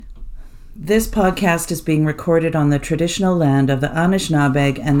This podcast is being recorded on the traditional land of the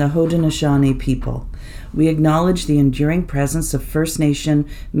Anishinaabeg and the Haudenosaunee people. We acknowledge the enduring presence of First Nation,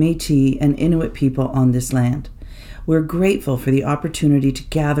 Métis, and Inuit people on this land. We're grateful for the opportunity to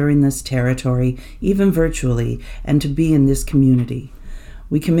gather in this territory, even virtually, and to be in this community.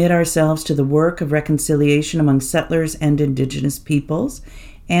 We commit ourselves to the work of reconciliation among settlers and Indigenous peoples,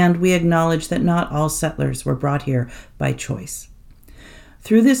 and we acknowledge that not all settlers were brought here by choice.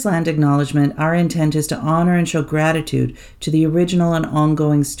 Through this land acknowledgement, our intent is to honor and show gratitude to the original and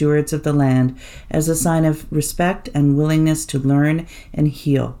ongoing stewards of the land as a sign of respect and willingness to learn and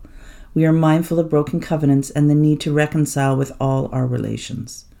heal. We are mindful of broken covenants and the need to reconcile with all our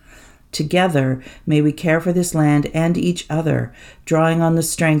relations. Together, may we care for this land and each other, drawing on the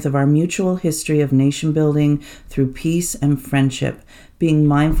strength of our mutual history of nation building through peace and friendship, being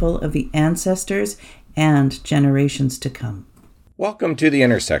mindful of the ancestors and generations to come. Welcome to The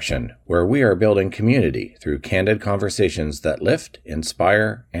Intersection, where we are building community through candid conversations that lift,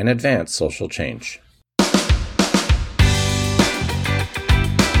 inspire, and advance social change.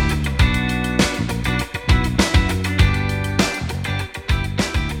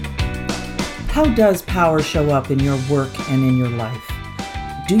 How does power show up in your work and in your life?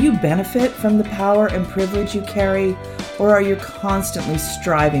 Do you benefit from the power and privilege you carry, or are you constantly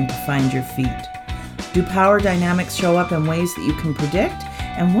striving to find your feet? Do power dynamics show up in ways that you can predict?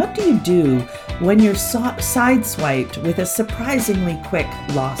 And what do you do when you're sideswiped with a surprisingly quick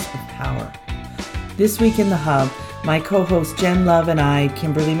loss of power? This week in the Hub, my co-host Jen Love and I,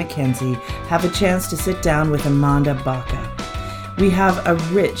 Kimberly McKenzie, have a chance to sit down with Amanda Baca. We have a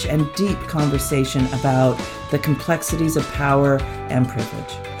rich and deep conversation about the complexities of power and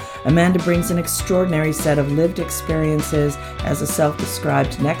privilege. Amanda brings an extraordinary set of lived experiences as a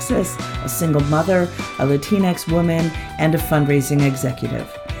self-described nexus, a single mother, a Latinx woman, and a fundraising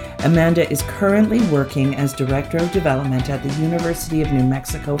executive. Amanda is currently working as Director of Development at the University of New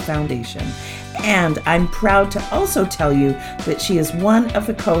Mexico Foundation. And I'm proud to also tell you that she is one of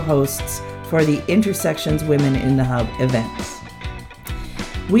the co-hosts for the Intersections Women in the Hub events.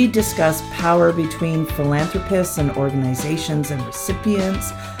 We discuss power between philanthropists and organizations and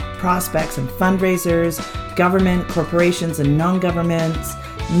recipients, prospects and fundraisers, government, corporations and non-governments,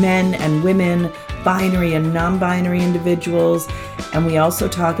 men and women, binary and non-binary individuals, and we also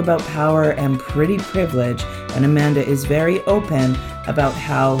talk about power and pretty privilege, and Amanda is very open about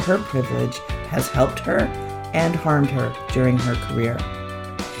how her privilege has helped her and harmed her during her career.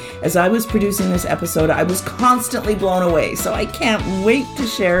 As I was producing this episode, I was constantly blown away, so I can't wait to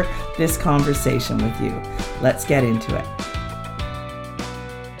share this conversation with you. Let's get into it.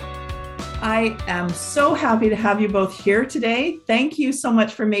 I am so happy to have you both here today. Thank you so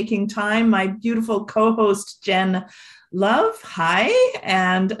much for making time. My beautiful co-host, Jen Love, hi,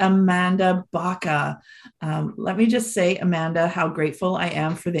 and Amanda Baca. Let me just say, Amanda, how grateful I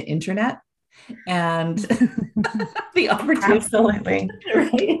am for the internet and the opportunity. Absolutely.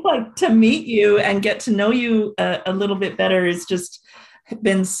 Right? Like to meet you and get to know you a little bit better has just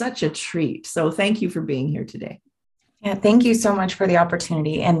been such a treat. So thank you for being here today. Yeah, thank you so much for the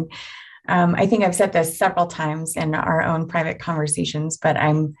opportunity. And I think I've said this several times in our own private conversations, but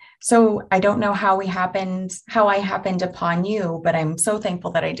I don't know how I happened upon you, but I'm so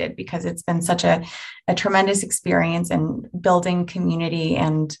thankful that I did, because it's been such a tremendous experience in building community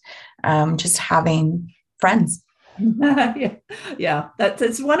and just having friends. Yeah.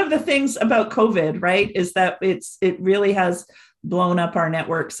 That's one of the things about COVID, right? Is that it really has blown up our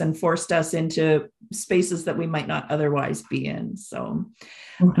networks and forced us into spaces that we might not otherwise be in. So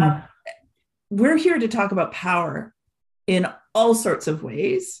we're here to talk about power in all sorts of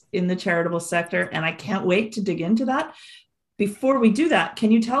ways in the charitable sector, and I can't wait to dig into that. Before we do that,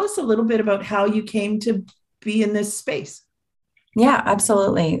 can you tell us a little bit about how you came to be in this space? Yeah,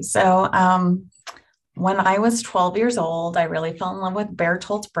 absolutely. So when I was 12 years old, I really fell in love with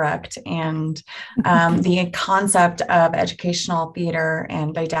Bertolt Brecht and the concept of educational theater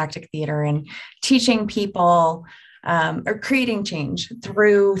and didactic theater and teaching people or creating change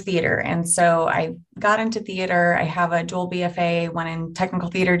through theater. And so I got into theater. I have a dual BFA, one in technical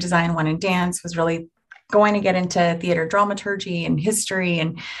theater design, one in dance, was really going to get into theater dramaturgy and history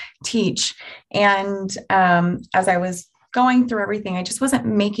and teach. And as I was going through everything, I just wasn't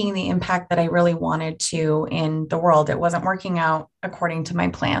making the impact that I really wanted to in the world. It wasn't working out according to my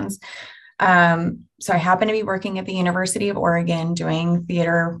plans. So I happened to be working at the University of Oregon doing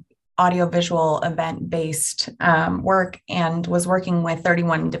theater audiovisual event-based work, and was working with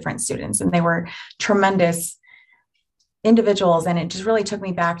 31 different students, and they were tremendous individuals. And it just really took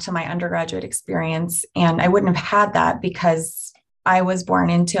me back to my undergraduate experience. And I wouldn't have had that because I was born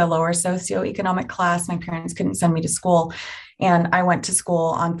into a lower socioeconomic class. My parents couldn't send me to school, and I went to school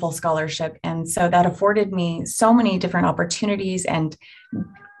on full scholarship. And so that afforded me so many different opportunities and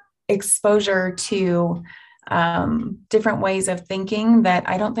exposure to different ways of thinking that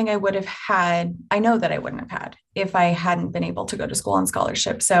I don't think I would have had. I know that I wouldn't have had if I hadn't been able to go to school on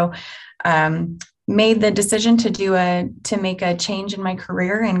scholarship. So made the decision to make a change in my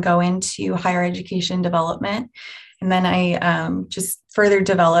career and go into higher education development. And then I just further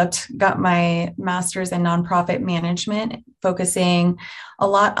developed, got my master's in nonprofit management, focusing a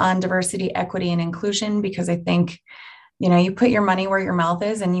lot on diversity, equity, and inclusion, because I think, you put your money where your mouth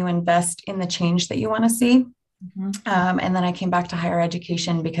is and you invest in the change that you want to see. And then I came back to higher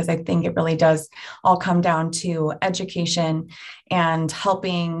education because I think it really does all come down to education and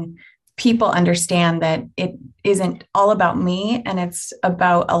helping people understand that it isn't all about me, and it's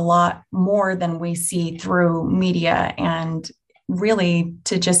about a lot more than we see through media, and really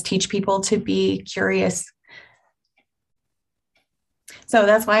to just teach people to be curious. So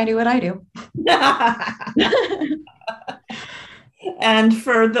that's why I do what I do. And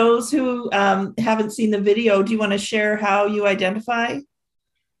for those who haven't seen the video, do you want to share how you identify?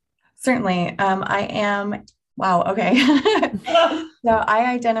 Certainly. I am, wow, okay. So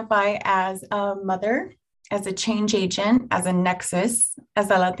I identify as a mother, as a change agent, as a nexus, as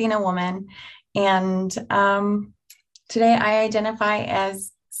a Latina woman. And today I identify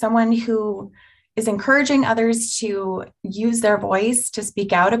as someone who is encouraging others to use their voice to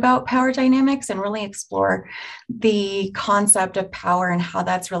speak out about power dynamics and really explore the concept of power and how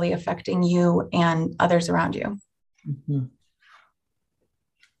that's really affecting you and others around you. Mm-hmm.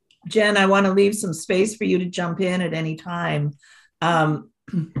 Jen, I want to leave some space for you to jump in at any time. I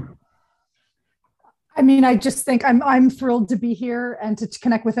mean, I just think I'm thrilled to be here and to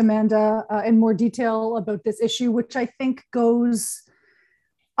connect with Amanda in more detail about this issue, which I think goes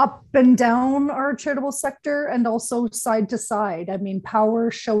up and down our charitable sector and also side to side. I mean,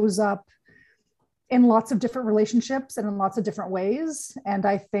 power shows up in lots of different relationships and in lots of different ways. And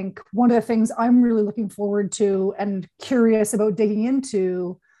I think one of the things I'm really looking forward to and curious about digging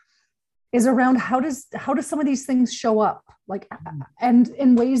into is around how does some of these things show up, like, and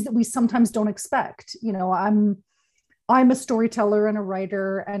in ways that we sometimes don't expect. I'm a storyteller and a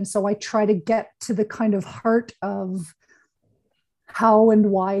writer, and so I try to get to the kind of heart of how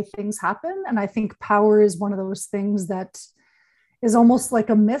and why things happen. And I think power is one of those things that is almost like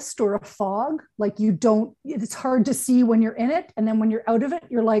a mist or a fog. Like it's hard to see when you're in it. And then when you're out of it,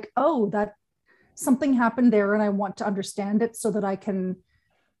 you're like, oh, that something happened there. And I want to understand it so that I can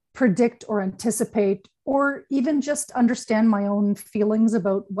predict or anticipate, or even just understand my own feelings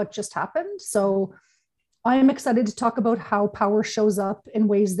about what just happened. So I am excited to talk about how power shows up in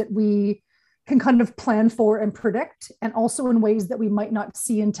ways that we can kind of plan for and predict, and also in ways that we might not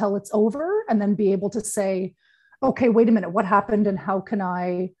see until it's over, and then be able to say, okay, wait a minute, what happened, and how can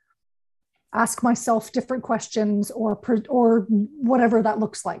I ask myself different questions, or whatever that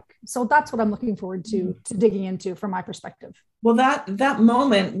looks like. So that's what I'm looking forward to digging into from my perspective. Well, that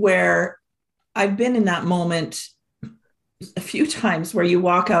moment where I've been in that moment a few times, where you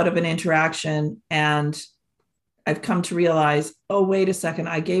walk out of an interaction and I've come to realize, oh, wait a second,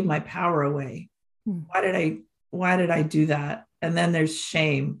 I gave my power away. Why did I do that? And then there's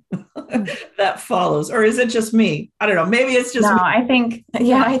shame that follows. Or is it just me? I don't know. Maybe it's just me.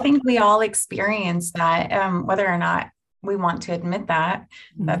 I think we all experience that, whether or not we want to admit that.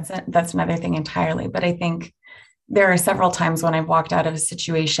 That's another thing entirely. But I think there are several times when I've walked out of a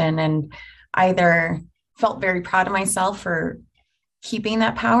situation and either felt very proud of myself for keeping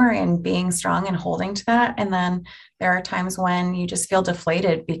that power and being strong and holding to that. And then there are times when you just feel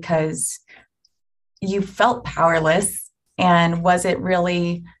deflated because you felt powerless. And was it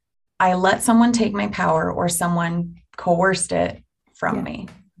really, I let someone take my power, or someone coerced it from me?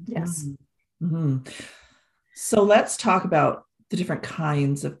 Yes. Mm-hmm. So let's talk about the different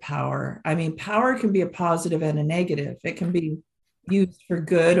kinds of power. I mean, power can be a positive and a negative. It can be used for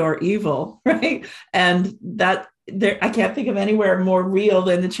good or evil, right? And that I can't think of anywhere more real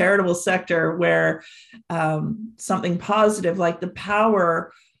than the charitable sector, where something positive, like the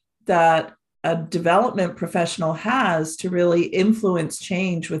power that a development professional has to really influence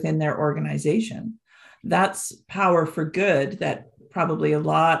change within their organization. That's power for good that probably a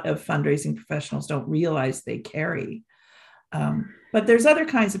lot of fundraising professionals don't realize they carry. But there's other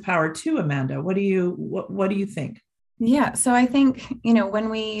kinds of power too, Amanda. What do you think? Yeah. So I think, when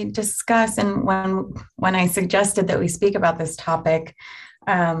we discuss, and when I suggested that we speak about this topic,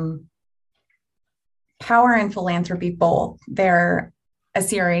 power and philanthropy, both, they're a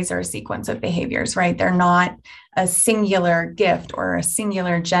series or a sequence of behaviors, right? They're not a singular gift or a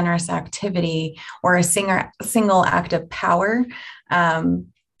singular generous activity or a single act of power.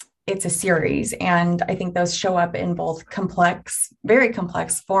 It's a series. And I think those show up in both complex, very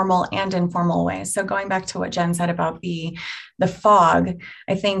complex, formal and informal ways. So going back to what Jen said about the fog,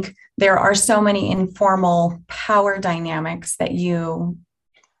 I think there are so many informal power dynamics that you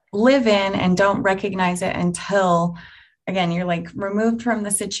live in and don't recognize it until, again, you're like removed from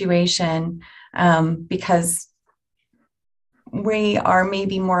the situation, because we are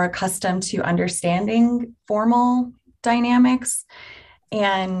maybe more accustomed to understanding formal dynamics.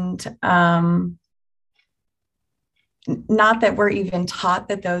 And not that we're even taught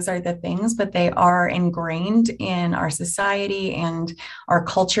that those are the things, but they are ingrained in our society and our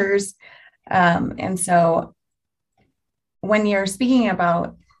cultures. And so when you're speaking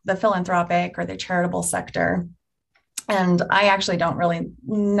about the philanthropic or the charitable sector, and I actually don't really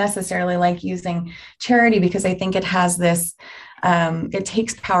necessarily like using charity because I think it has this, it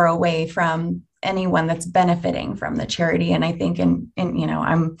takes power away from anyone that's benefiting from the charity. And I think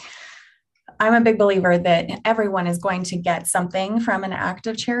I'm a big believer that everyone is going to get something from an act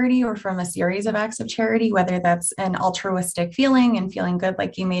of charity or from a series of acts of charity, whether that's an altruistic feeling and feeling good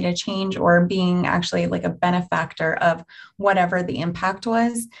like you made a change, or being actually like a benefactor of whatever the impact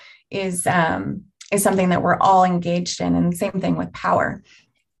was, is something that we're all engaged in. And same thing with power.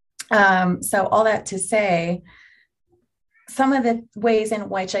 So all that to say, some of the ways in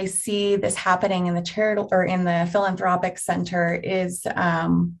which I see this happening in the charitable or in the philanthropic center is,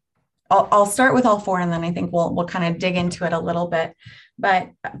 I'll start with all four, and then I think we'll kind of dig into it a little bit.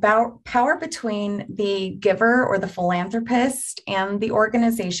 But about power between the giver or the philanthropist and the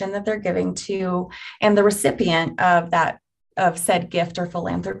organization that they're giving to, and the recipient of said gift or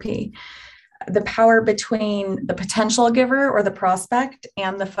philanthropy. The power between the potential giver or the prospect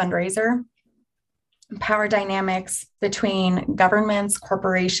and the fundraiser. Power dynamics between governments,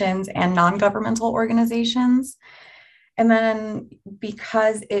 corporations, and non-governmental organizations. And then,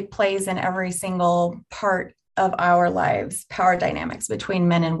 because it plays in every single part of our lives, power dynamics between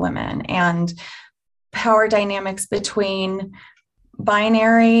men and women, and power dynamics between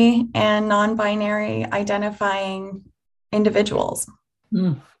binary and non-binary identifying individuals.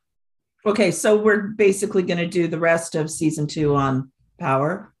 Okay, so we're basically going to do the rest of season 2 on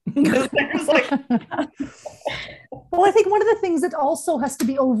power. There's like... Well, I think one of the things that also has to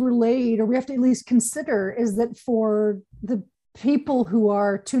be overlaid, or we have to at least consider, is that for the people who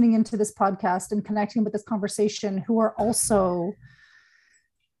are tuning into this podcast and connecting with this conversation, who are also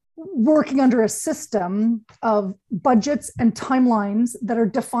working under a system of budgets and timelines that are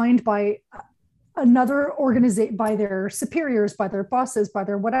defined by another organization, by their superiors, by their bosses, by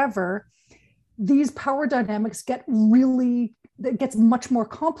their whatever, these power dynamics that gets much more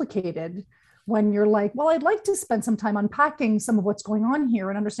complicated when you're like, well, I'd like to spend some time unpacking some of what's going on here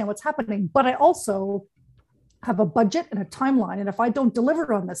and understand what's happening, but I also have a budget and a timeline. And if I don't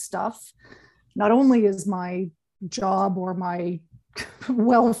deliver on this stuff, not only is my job or my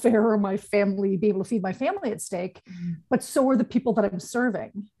welfare or my family, be able to feed my family at stake, but so are the people that I'm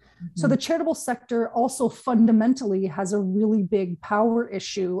serving. So the charitable sector also fundamentally has a really big power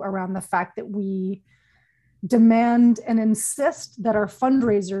issue around the fact that we demand and insist that our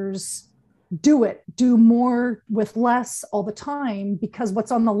fundraisers do more with less all the time, because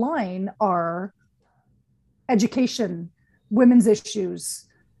what's on the line are education, women's issues,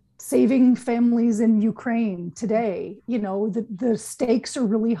 saving families in Ukraine today. The stakes are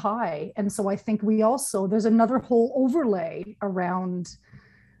really high. And so I think there's another whole overlay around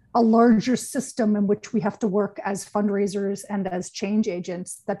a larger system in which we have to work as fundraisers and as change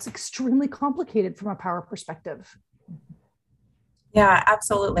agents that's extremely complicated from a power perspective. Yeah,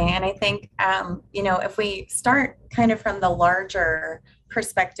 absolutely. And I think, if we start kind of from the larger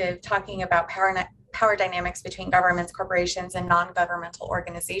perspective, talking about power dynamics between governments, corporations, and non-governmental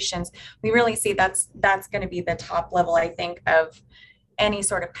organizations, we really see that's going to be the top level, I think, of any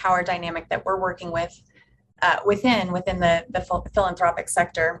sort of power dynamic that we're working with within the philanthropic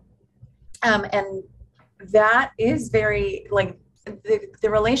sector. And that is very, like, the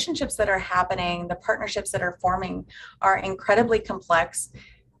relationships that are happening, the partnerships that are forming are incredibly complex,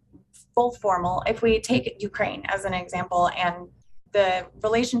 both formal. If we take Ukraine as an example, and the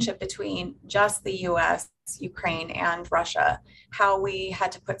relationship between just the US, Ukraine, and Russia, how we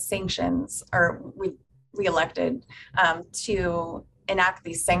had to put sanctions, or we elected to enact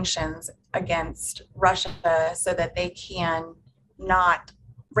these sanctions against Russia so that they can not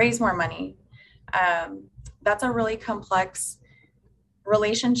raise more money. That's a really complex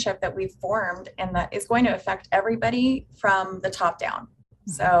relationship that we've formed, and that is going to affect everybody from the top down.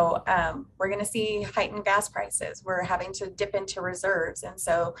 So we're going to see heightened gas prices. We're having to dip into reserves. And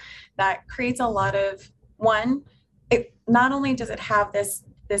so that creates a lot of, not only does it have this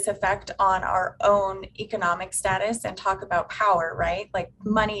effect on our own economic status and talk about power, right? Like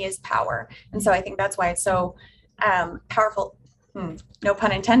money is power. And so I think that's why it's so powerful, no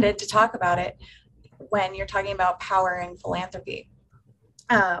pun intended, to talk about it when you're talking about power and philanthropy.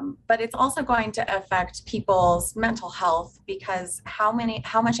 But it's also going to affect people's mental health, because how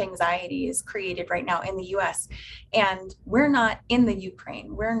much anxiety is created right now in the US, and we're not in the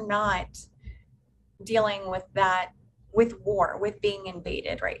Ukraine. We're not dealing with that, with war, with being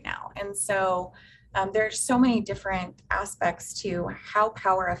invaded right now. And so there's so many different aspects to how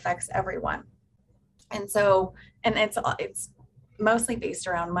power affects everyone. And so, and it's mostly based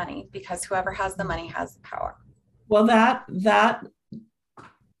around money, because whoever has the money has the power. Well, that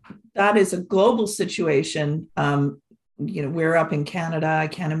is a global situation. We're up in Canada. I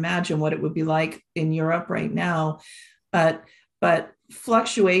can't imagine what it would be like in Europe right now. But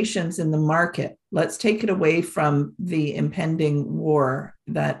fluctuations in the market, let's take it away from the impending war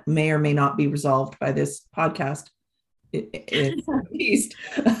that may or may not be resolved by this podcast. At least,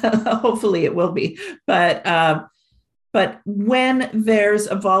 hopefully it will be. But when there's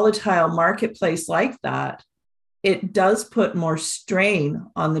a volatile marketplace like that, it does put more strain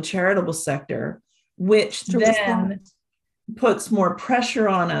on the charitable sector, which then puts more pressure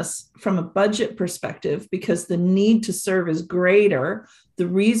on us from a budget perspective, because the need to serve is greater, the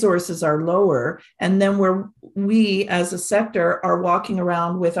resources are lower, and then we as a sector are walking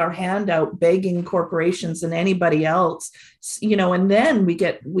around with our hand out begging corporations and anybody else, and then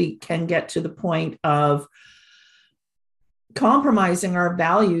we can get to the point of compromising our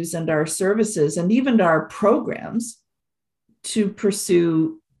values and our services and even our programs to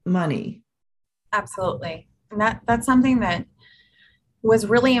pursue money. Absolutely. And that's something that was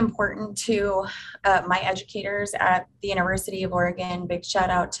really important to my educators at the University of Oregon. Big shout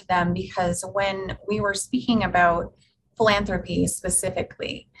out to them, because when we were speaking about philanthropy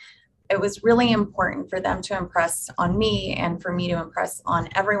specifically, it was really important for them to impress on me, and for me to impress on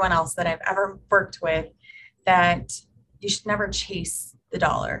everyone else that I've ever worked with, that you should never chase the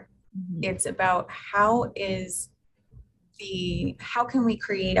dollar. Mm-hmm. It's about how can we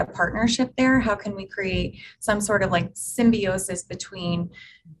create a partnership there? How can we create some sort of like symbiosis between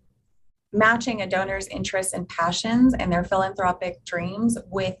matching a donor's interests and passions and their philanthropic dreams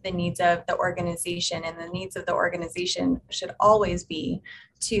with the needs of the organization? And the needs of the organization should always be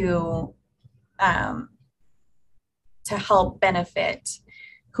to help benefit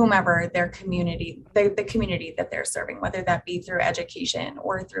whomever their community, the community that they're serving, whether that be through education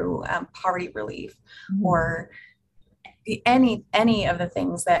or through poverty relief, mm-hmm. or any of the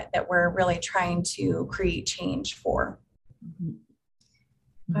things that we're really trying to create change for.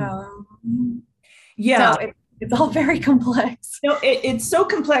 Mm-hmm. Yeah, so it's all very complex. It's so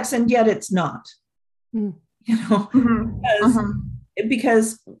complex, and yet it's not. Mm-hmm.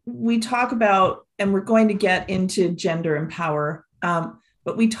 Because we talk about, and we're going to get into gender and power,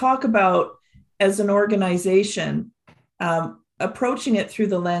 but we talk about, as an organization, approaching it through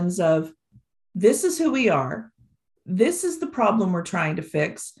the lens of, this is who we are. This is the problem we're trying to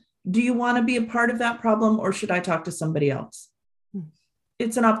fix. Do you want to be a part of that problem, or should I talk to somebody else?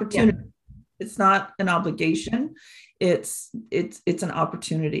 It's an opportunity. Yeah. It's not an obligation. It's an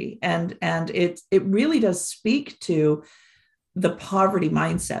opportunity. And it really does speak to the poverty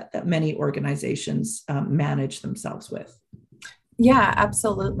mindset that many organizations manage themselves with. Yeah,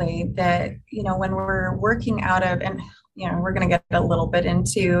 absolutely. That, when we're working out of, and, we're going to get a little bit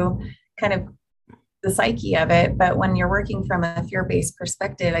into kind of the psyche of it, but when you're working from a fear-based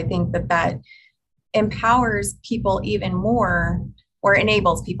perspective, I think that empowers people even more, or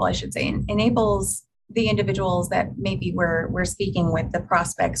enables people, I should say, enables the individuals that maybe we're speaking with, the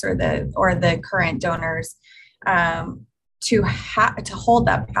prospects or the current donors, to hold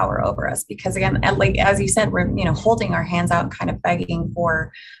that power over us. Because again, like as you said, we're holding our hands out and kind of begging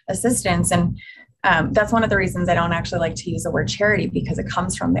for assistance, and that's one of the reasons I don't actually like to use the word charity, because it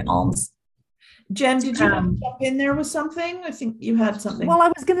comes from the alms. Jen, did you jump in there with something? I think you had something. Well, I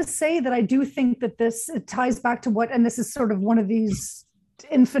was going to say that I do think that it ties back to and this is sort of one of these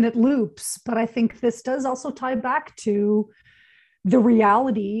infinite loops, but I think this does also tie back to the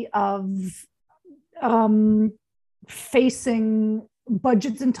reality of facing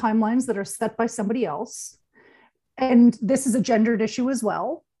budgets and timelines that are set by somebody else. And this is a gendered issue as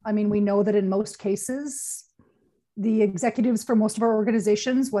well. I mean, we know that in most cases, the executives for most of our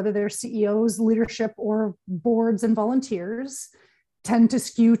organizations, whether they're CEOs, leadership, or boards and volunteers, tend to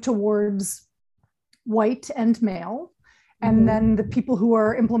skew towards white and male. And then the people who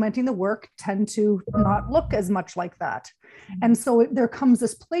are implementing the work tend to not look as much like that. And so there comes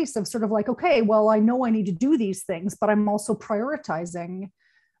this place of sort of like, okay, well, I know I need to do these things, but I'm also prioritizing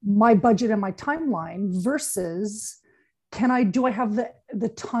my budget and my timeline versus do I have the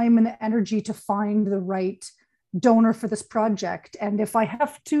time and the energy to find the right donor for this project? And if I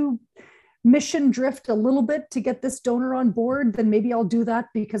have to mission drift a little bit to get this donor on board, then maybe I'll do that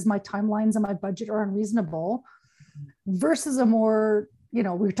because my timelines and my budget are unreasonable, versus a more, we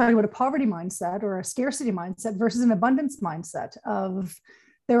were talking about a poverty mindset or a scarcity mindset versus an abundance mindset of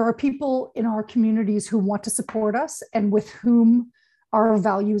there are people in our communities who want to support us and with whom our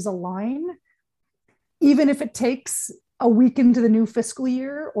values align, even if it takes a week into the new fiscal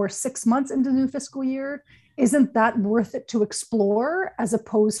year or 6 months into the new fiscal year. Isn't that worth it to explore as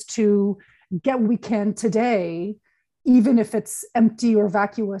opposed to get what we can today, even if it's empty or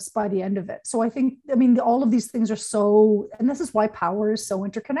vacuous by the end of it? So I mean, all of these things are and this is why power is so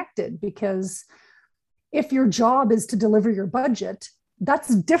interconnected, because if your job is to deliver your budget,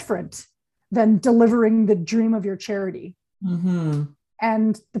 that's different than delivering the dream of your charity. Mm-hmm.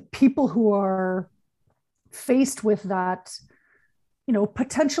 And the people who are faced with that,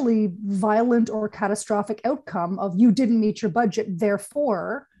 potentially violent or catastrophic outcome of you didn't meet your budget,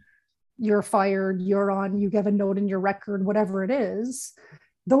 therefore you're fired, you give a note in your record, whatever it is.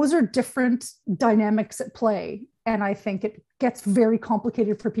 Those are different dynamics at play. And I think it gets very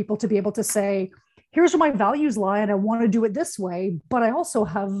complicated for people to be able to say, here's where my values lie and I want to do it this way, but I also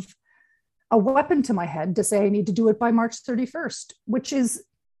have a weapon to my head to say I need to do it by March 31st, which is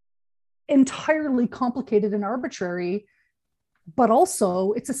entirely complicated and arbitrary, but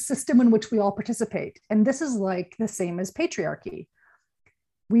also it's a system in which we all participate. And this is like the same as patriarchy.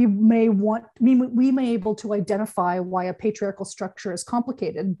 We may be able to identify why a patriarchal structure is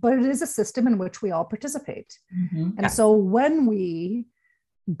complicated, but it is a system in which we all participate. Mm-hmm. And so when we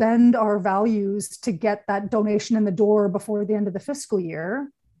bend our values to get that donation in the door before the end of the fiscal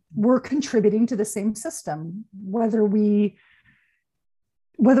year, we're contributing to the same system, whether it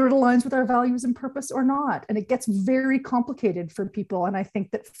aligns with our values and purpose or not. And it gets very complicated for people. And I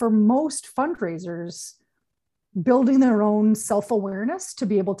think that for most fundraisers, building their own self-awareness to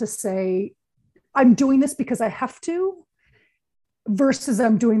be able to say, I'm doing this because I have to, versus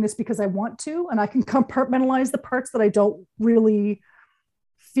I'm doing this because I want to, and I can compartmentalize the parts that I don't really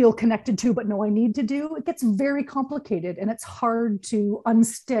feel connected to, but know I need to do. It gets very complicated, and it's hard to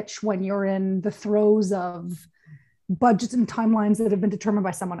unstitch when you're in the throes of budgets and timelines that have been determined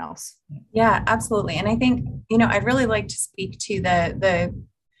by someone else. Yeah, absolutely. And I think, I'd really like to speak to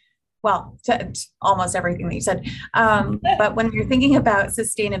to almost everything that you said. But when you're thinking about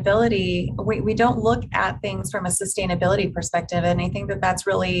sustainability, we don't look at things from a sustainability perspective. And I think that that's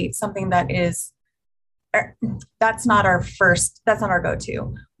really something that's not our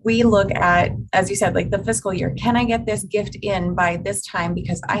go-to. We look at, as you said, like the fiscal year. Can I get this gift in by this time?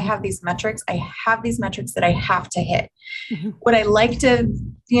 Because I have these metrics. I have these metrics that I have to hit. Mm-hmm. Would I like to,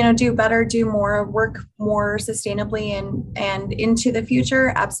 do better, do more, work more sustainably and into the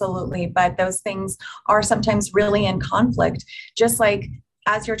future? Absolutely. But those things are sometimes really in conflict, just like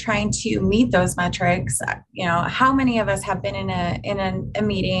as you're trying to meet those metrics. How many of us have been in a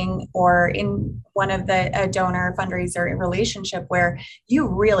meeting or in one of a donor fundraiser relationship where you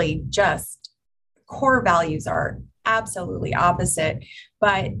really just core values are absolutely opposite.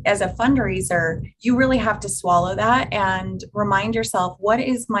 But as a fundraiser, you really have to swallow that and remind yourself, what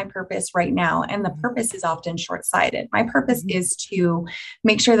is my purpose right now? And the purpose is often short-sighted. My purpose is to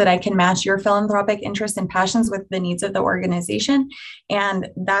make sure that I can match your philanthropic interests and passions with the needs of the organization. And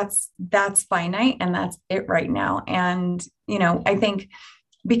that's finite, and that's it right now. And, I think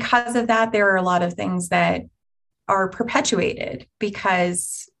because of that, there are a lot of things that are perpetuated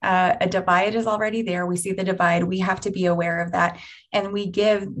because a divide is already there. We see the divide. We have to be aware of that. And we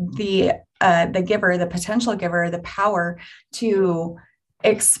give the giver, the potential giver, the power to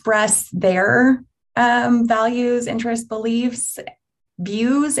express their values, interests, beliefs,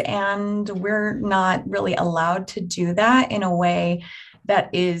 views. And we're not really allowed to do that in a way that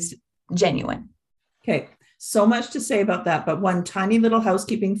is genuine. Okay. So much to say about that. But one tiny little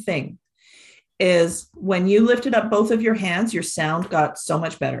housekeeping thing is when you lifted up both of your hands, your sound got so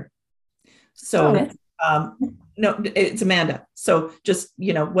much better. So, no, it's Amanda. So just,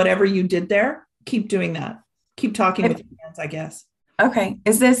 whatever you did there, keep doing that. Keep talking with your hands, I guess. Okay.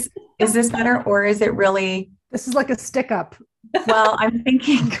 Is this better, or is it really? This is like a stick up. Well, I'm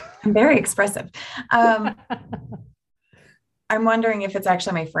thinking I'm very expressive. I'm wondering if it's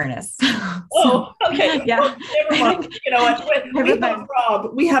actually my furnace. Oh, okay. Yeah. Well, never mind. You know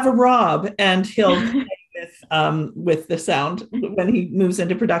what? We have a Rob, and he'll play with with the sound when he moves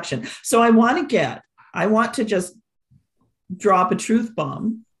into production. So I want to just drop a truth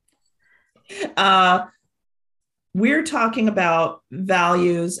bomb. We're talking about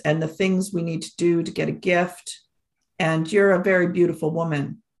values and the things we need to do to get a gift. And you're a very beautiful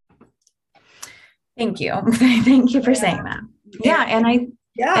woman. Thank you. Thank you for saying that. Yeah. And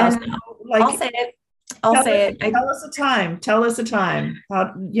I'll say it. Tell us a time. Tell us a time.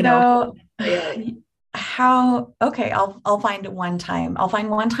 Okay. I'll find one time. I'll find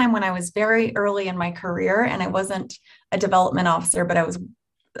one time when I was very early in my career and I wasn't a development officer, but I was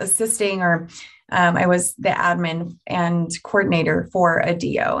assisting I was the admin and coordinator for a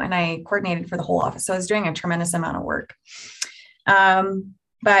DO, and I coordinated for the whole office. So I was doing a tremendous amount of work.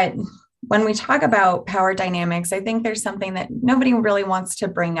 But when we talk about power dynamics, I think there's something that nobody really wants to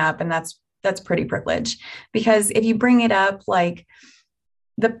bring up, and that's pretty privilege. Because if you bring it up, like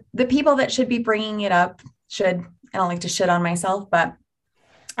the people that should be bringing it up I don't like to shit on myself, but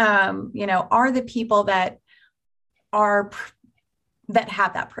are the people that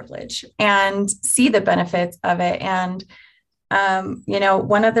have that privilege and see the benefits of it. And,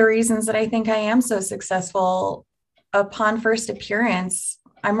 one of the reasons that I think I am so successful upon first appearance,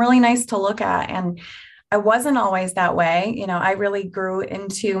 I'm really nice to look at. And I wasn't always that way. I really grew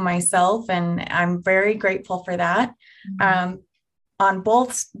into myself, and I'm very grateful for that. On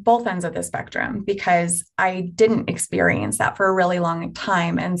both ends of the spectrum, because I didn't experience that for a really long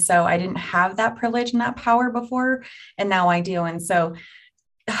time. And so I didn't have that privilege and that power before, and now I do. And so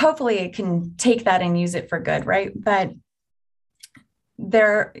hopefully I can take that and use it for good, right? But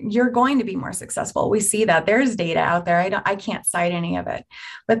you're going to be more successful. We see that there's data out there. I can't cite any of it,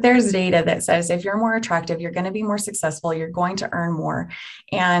 but there's data that says if you're more attractive, you're going to be more successful. You're going to earn more.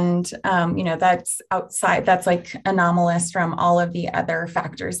 And, that's outside, that's like anomalous from all of the other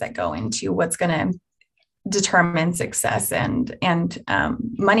factors that go into what's going to determine success and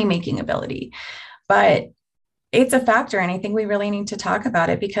money-making ability. But it's a factor. And I think we really need to talk about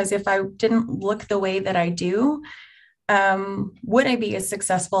it, because if I didn't look the way that I do, would I be as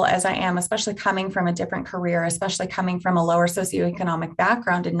successful as I am, especially coming from a different career, especially coming from a lower socioeconomic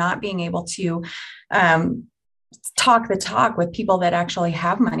background and not being able to talk the talk with people that actually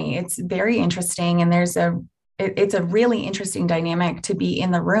have money? It's very interesting. And it's a really interesting dynamic to be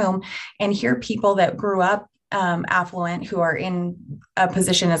in the room and hear people that grew up affluent, who are in a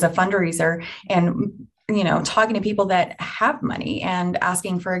position as a fundraiser, and talking to people that have money and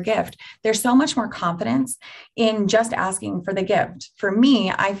asking for a gift. There's so much more confidence in just asking for the gift. For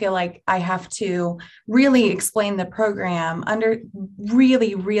me, I feel like I have to really explain the program,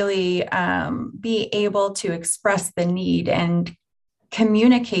 really be able to express the need and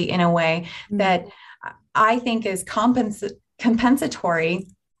communicate in a way that I think is compensatory,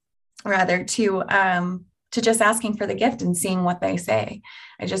 rather, to just asking for the gift and seeing what they say.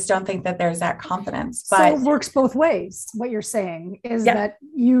 I just don't think that there's that confidence. But so it works both ways. What you're saying is that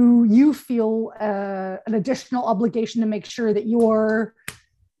you feel an additional obligation to make sure that your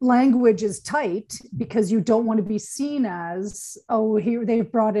language is tight, because you don't want to be seen as, oh, here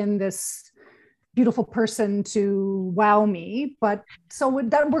they've brought in this beautiful person to wow me. But so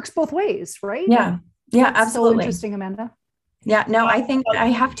that works both ways, right? Yeah. Yeah, That's absolutely. So interesting, Amanda. Yeah, no, I think I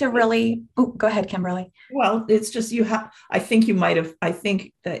have to really, go ahead, Kimberly. Well, it's just, I think you might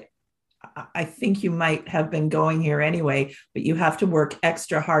have been going here anyway, but you have to work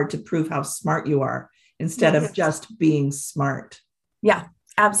extra hard to prove how smart you are instead of just being smart. Yeah,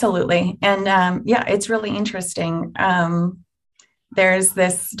 absolutely. And it's really interesting. There's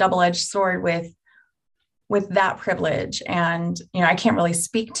this double-edged sword with that privilege. And, I can't really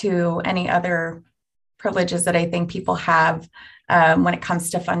speak to any other privileges that I think people have when it comes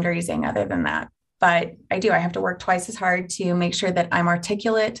to fundraising other than that. But I have to work twice as hard to make sure that I'm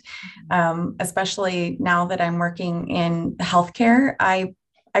articulate, especially now that I'm working in healthcare. I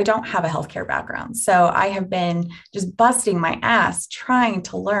don't have a healthcare background. So I have been just busting my ass trying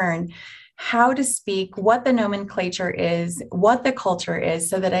to learn how to speak, what the nomenclature is, what the culture is,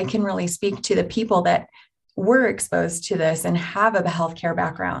 so that I can really speak to the people that were exposed to this and have a healthcare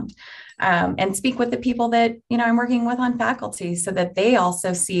background. And speak with the people that, I'm working with on faculty, so that they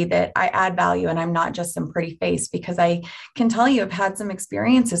also see that I add value and I'm not just some pretty face, because I can tell you I've had some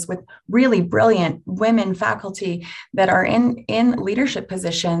experiences with really brilliant women faculty that are in leadership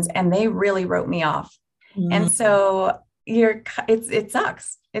positions, and they really wrote me off. Mm-hmm. And so it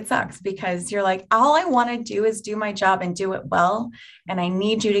sucks. It sucks, because you're like, all I want to do is do my job and do it well. And I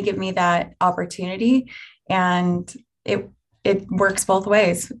need you to give me that opportunity. And it works both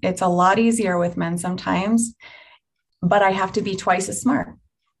ways. It's a lot easier with men sometimes, but I have to be twice as smart.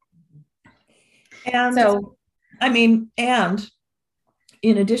 And so I mean, and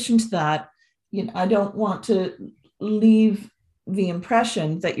in addition to that, I don't want to leave the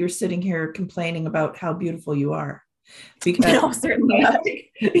impression that you're sitting here complaining about how beautiful you are. Because no, certainly not.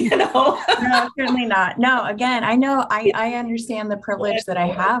 No, certainly not. No, again, I know I understand the privilege that I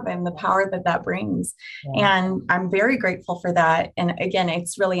have and the power that brings. Yeah. And I'm very grateful for that. And again,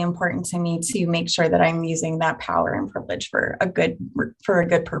 it's really important to me to make sure that I'm using that power and privilege for a good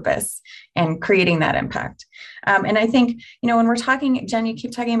purpose and creating that impact. And I think, when we're talking, Jen, you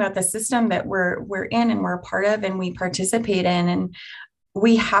keep talking about the system that we're in and we're a part of and we participate in, and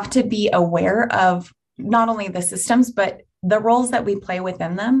we have to be aware of not only the systems, but the roles that we play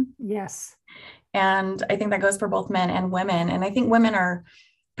within them. Yes. And I think that goes for both men and women. And I think women are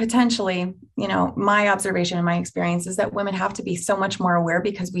potentially, my observation and my experience is that women have to be so much more aware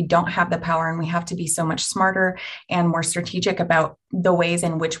because we don't have the power, and we have to be so much smarter and more strategic about the ways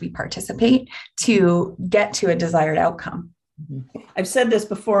in which we participate to get to a desired outcome. I've said this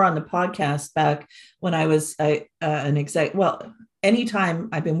before on the podcast back when I was an exec. Well, anytime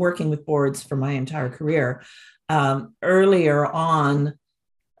I've been working with boards for my entire career, earlier on,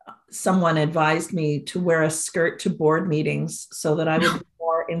 someone advised me to wear a skirt to board meetings so that I would be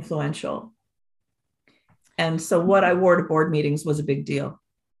more influential. And so what I wore to board meetings was a big deal.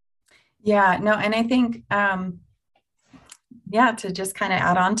 Yeah, no, and I think, to just kind of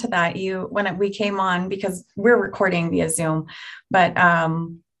add on to that, when we came on, because we're recording via Zoom, but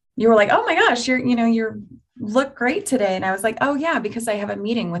you were like, oh my gosh, you're look great today. And I was like, oh yeah, because I have a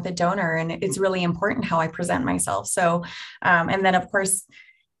meeting with a donor and it's really important how I present myself. So, and then of course,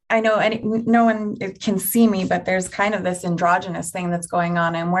 I know no one can see me, but there's kind of this androgynous thing that's going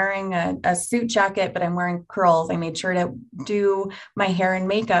on. I'm wearing a suit jacket, but I'm wearing curls. I made sure to do my hair and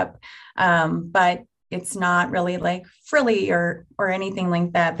makeup. But it's not really like frilly or anything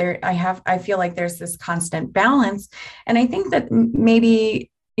like that. I feel like there's this constant balance. And I think that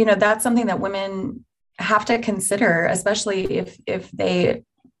maybe, that's something that women have to consider, especially if they,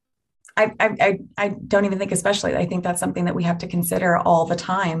 I don't even think especially, I think that's something that we have to consider all the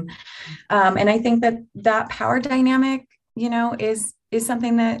time. And I think that power dynamic, is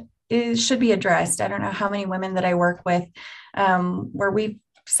something that should be addressed. I don't know how many women that I work with, where we've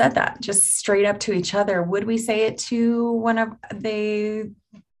said that just straight up to each other. Would we say it to one of the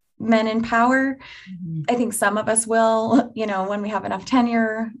men in power? Mm-hmm. I think some of us will, when we have enough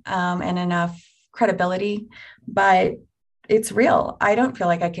tenure, and enough credibility, but it's real. I don't feel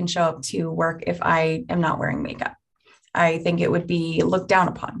like I can show up to work if I am not wearing makeup. I think it would be looked down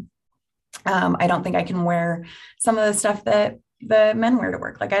upon. I don't think I can wear some of the stuff that the men wear to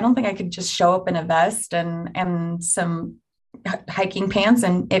work. Like, I don't think I could just show up in a vest and some hiking pants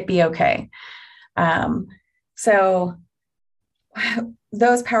and it be okay. So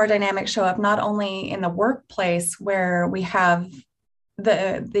those power dynamics show up not only in the workplace where we have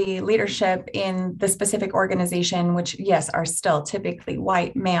the leadership in the specific organization, which yes, are still typically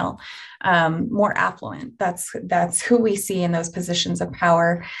white, male, more affluent. That's who we see in those positions of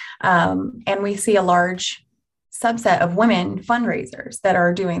power. And we see a large subset of women fundraisers that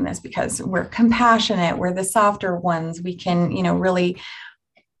are doing this because we're compassionate. We're the softer ones. We can, really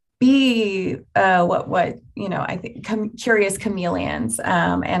be I think curious chameleons,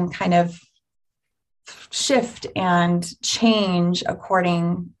 and kind of shift and change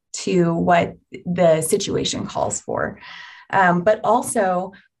according to what the situation calls for. But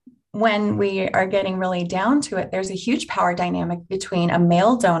also, when we are getting really down to it, there's a huge power dynamic between a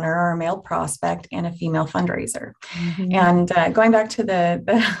male donor or a male prospect and a female fundraiser. Mm-hmm. And going back to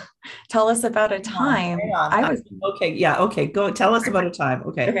the tell us about a time. Go tell us about a time.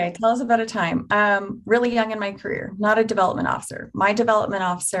 Okay. Tell us about a time. Really young in my career, not a development officer. My development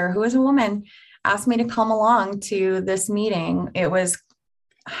officer, who is a woman, asked me to come along to this meeting. It was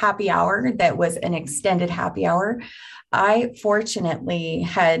happy hour. That was an extended happy hour. I fortunately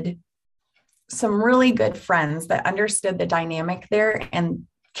had some really good friends that understood the dynamic there and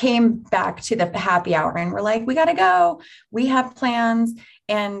came back to the happy hour and were like, we got to go. We have plans,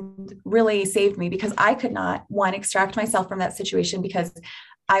 and really saved me because I could not, one, extract myself from that situation because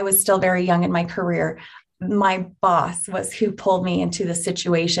I was still very young in my career. My boss was who pulled me into the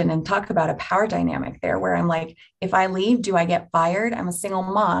situation, and talk about a power dynamic there where I'm like, if I leave, do I get fired? I'm a single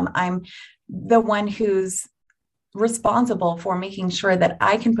mom. I'm the one who's responsible for making sure that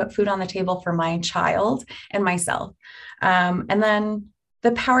I can put food on the table for my child and myself. And then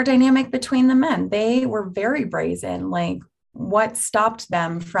the power dynamic between the men, they were very brazen. Like, what stopped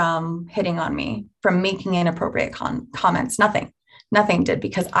them from hitting on me, from making inappropriate comments? Nothing did,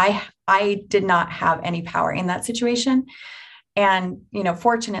 because I did not have any power in that situation. And,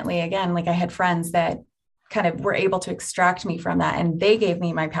 fortunately, again, like, I had friends that kind of were able to extract me from that. And they gave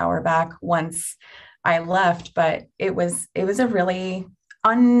me my power back once I left, but it was a really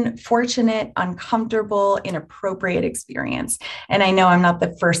unfortunate, uncomfortable, inappropriate experience. And I know I'm not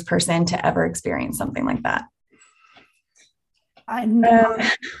the first person to ever experience something like that.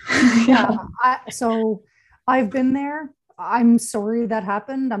 So I've been there. I'm sorry that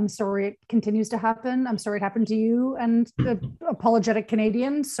happened. I'm sorry it continues to happen. I'm sorry it happened to you and the apologetic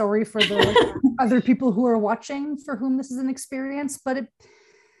Canadian. Sorry for the other people who are watching for whom this is an experience. But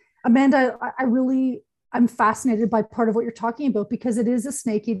Amanda, I'm fascinated by part of what you're talking about, because it is a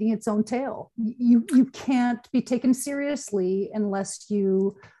snake eating its own tail. You can't be taken seriously unless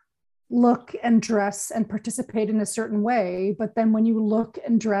you look and dress and participate in a certain way. But then when you look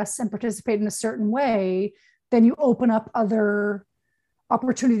and dress and participate in a certain way, then you open up other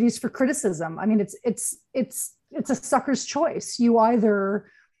opportunities for criticism. I mean, it's a sucker's choice. You either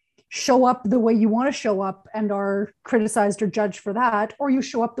show up the way you want to show up and are criticized or judged for that, or you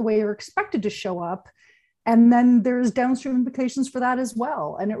show up the way you're expected to show up. And then there's downstream implications for that as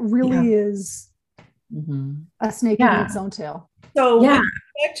well. And it really is a snake eating its own tail. So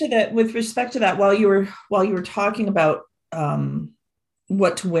with respect to that, while you were talking about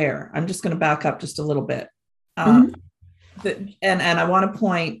what to wear, I'm just going to back up just a little bit. And I want to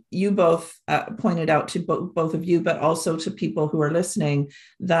point, you both pointed out to both of you, but also to people who are listening,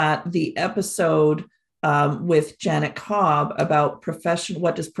 that the episode with Janet Cobb about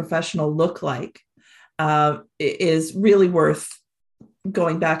what does professional look like is really worth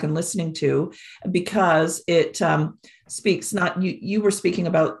going back and listening to, because it speaks, not you were speaking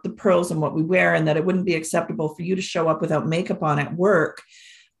about the pearls and what we wear, and that it wouldn't be acceptable for you to show up without makeup on at work.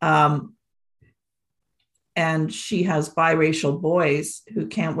 And she has biracial boys who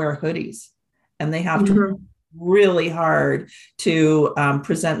can't wear hoodies, and they have to work really hard to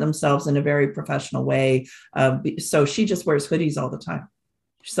present themselves in a very professional way. So she just wears hoodies all the time.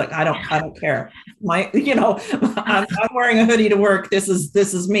 She's like, I don't care. I'm wearing a hoodie to work. This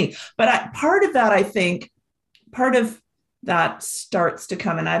is me. But part of that starts to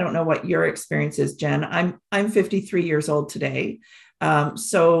come, and I don't know what your experience is, Jen. I'm 53 years old today.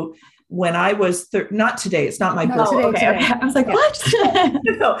 So when I was not today, it's not my birthday. Okay. I was like, what?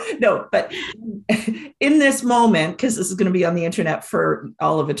 No, but in this moment, because this is going to be on the internet for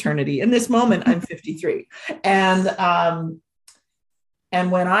all of eternity, in this moment, I'm 53. And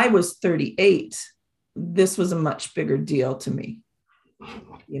when I was 38, this was a much bigger deal to me.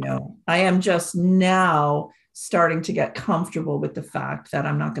 I am just now starting to get comfortable with the fact that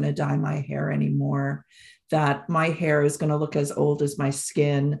I'm not going to dye my hair anymore, that my hair is going to look as old as my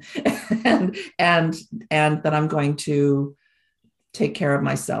skin, and that I'm going to take care of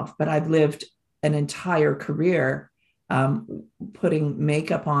myself. But I've lived an entire career putting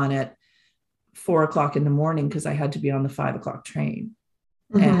makeup on at 4:00 in the morning because I had to be on the 5:00 train.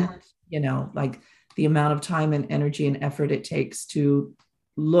 And, like the amount of time and energy and effort it takes to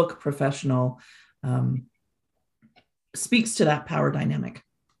look professional speaks to that power dynamic,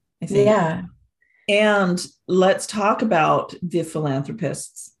 I think. Yeah. And let's talk about the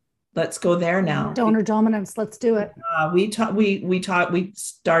philanthropists. Let's go there now. Donor dominance. Let's do it. We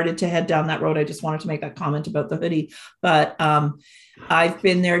started to head down that road. I just wanted to make that comment about the hoodie, but I've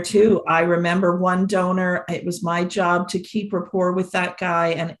been there too. I remember one donor, it was my job to keep rapport with that guy.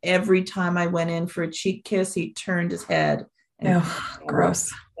 And every time I went in for a cheek kiss, he turned his head. And gross.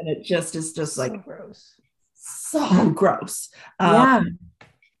 And it just is just like, so gross. So gross. Yeah.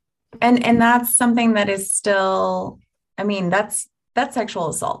 And that's something that is still, I mean, that's sexual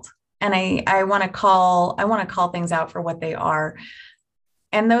assault. And I want to call things out for what they are.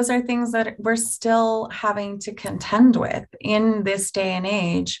 And those are things that we're still having to contend with in this day and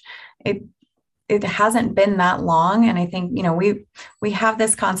age. It hasn't been that long. And I think, we have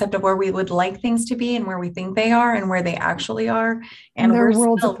this concept of where we would like things to be and where we think they are and where they actually are. And we're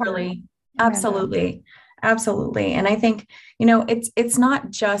still really, absolutely. And I think, it's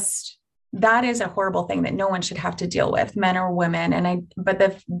not just, that is a horrible thing that no one should have to deal with, men or women. But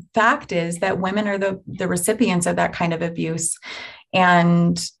the fact is that women are the recipients of that kind of abuse.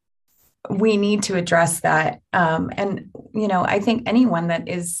 And we need to address that. I think anyone that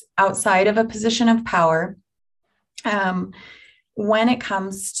is outside of a position of power, when it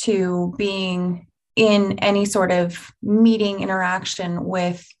comes to being in any sort of meeting interaction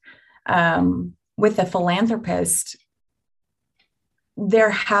with a philanthropist,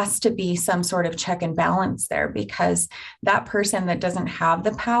 there has to be some sort of check and balance there, because that person that doesn't have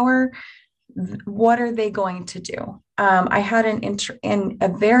the power, what are they going to do? I had a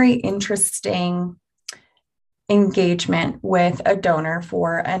very interesting engagement with a donor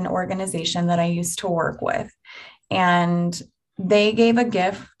for an organization that I used to work with. And they gave a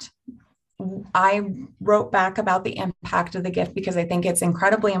gift. I wrote back about the impact of the gift because I think it's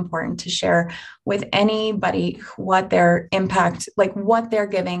incredibly important to share with anybody what their impact, like what they're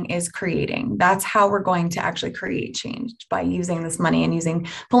giving is creating. That's how we're going to actually create change, by using this money and using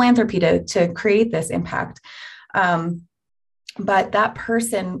philanthropy to create this impact. But that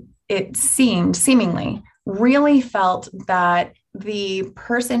person, it seemingly really felt that the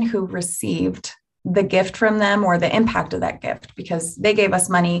person who received the gift from them, or the impact of that gift, because they gave us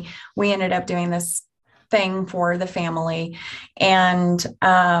money, we ended up doing this thing for the family. And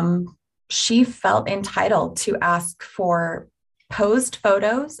she felt entitled to ask for posed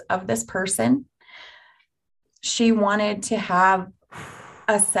photos of this person. She wanted to have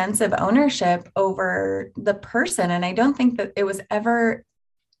a sense of ownership over the person. And I don't think that it was ever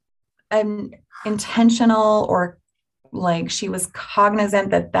an intentional, or like she was cognizant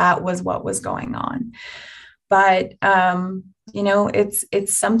that that was what was going on. But,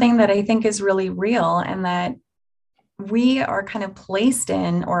 it's something that I think is really real, and that we are kind of placed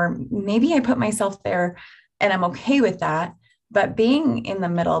in, or maybe I put myself there and I'm okay with that, but being in the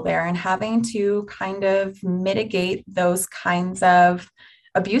middle there and having to kind of mitigate those kinds of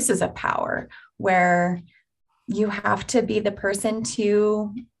abuses of power, where you have to be the person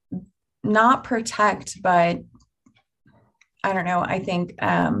to not protect, but I don't know, I think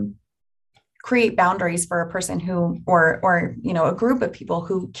create boundaries for a person who, or a group of people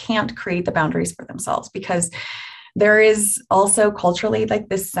who can't create the boundaries for themselves, because there is also culturally like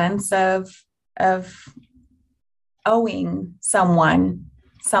this sense of owing someone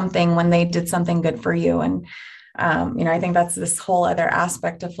something when they did something good for you. And I think that's this whole other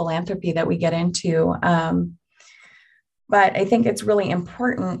aspect of philanthropy that we get into. But I think it's really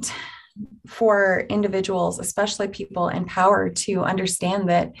important for individuals, especially people in power, to understand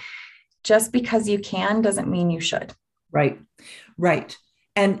that just because you can doesn't mean you should. Right.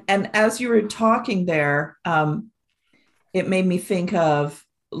 And as you were talking there, it made me think of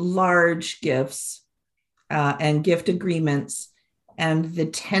large gifts and gift agreements, and the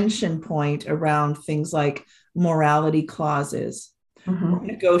tension point around things like morality clauses,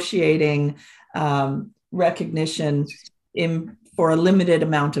 negotiating recognition for a limited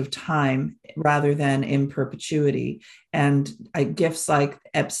amount of time rather than in perpetuity. And gifts like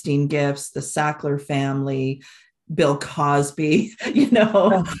Epstein gifts, the Sackler family, Bill Cosby,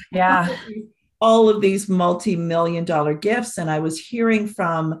 Yeah. all of these multi-million-dollar gifts. And I was hearing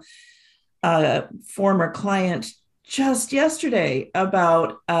from a former client just yesterday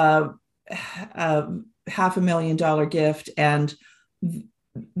about a $500,000 gift and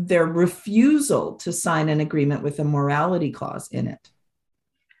their refusal to sign an agreement with a morality clause in it.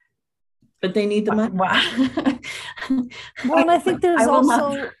 But they need the money. Wow. Well, and I think there's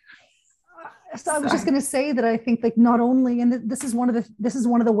also, so I was just going to say that I think like not only, and this is one of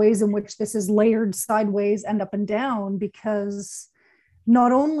the ways in which this is layered sideways and up and down, because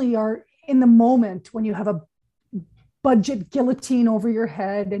not only are in the moment when you have a budget guillotine over your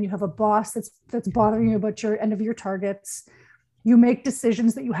head and you have a boss that's bothering you about your end of your targets, you make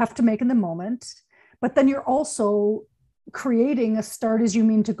decisions that you have to make in the moment, but then you're also creating a start as you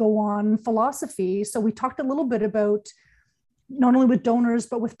mean to go on philosophy. So we talked a little bit about not only with donors,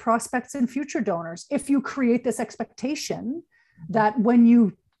 but with prospects and future donors. If you create this expectation that when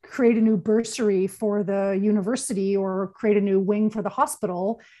you create a new bursary for the university or create a new wing for the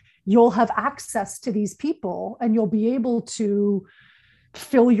hospital, you'll have access to these people and you'll be able to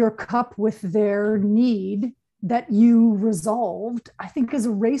fill your cup with their need that you resolved, I think is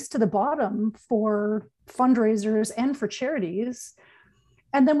a race to the bottom for fundraisers and for charities.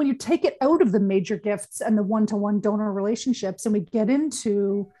 And then when you take it out of the major gifts and the one-to-one donor relationships, and we get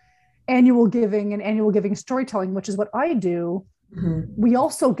into annual giving and annual giving storytelling, which is what I do, we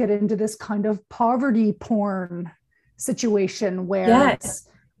also get into this kind of poverty porn situation where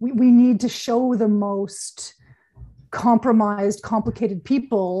we need to show the most compromised, complicated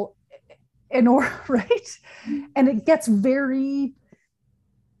people in order, right? And it gets very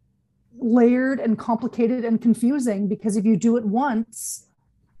layered and complicated and confusing, because if you do it once,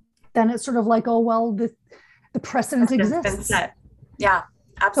 then it's sort of like, oh, well, the precedent exists. Yeah,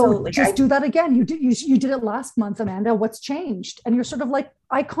 absolutely. So just do that again. You did it last month, Amanda. What's changed? And you're sort of like,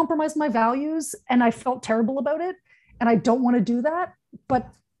 I compromised my values and I felt terrible about it. And I don't want to do that, but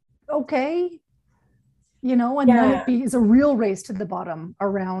okay. And then it is a real race to the bottom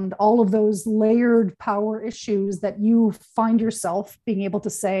around all of those layered power issues that you find yourself being able to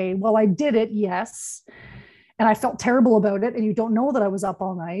say, well, I did it, yes. And I felt terrible about it. And you don't know that I was up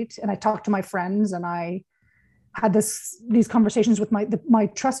all night. And I talked to my friends and I had these conversations with my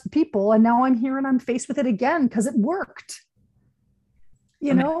trusted people, and now I'm here and I'm faced with it again because it worked.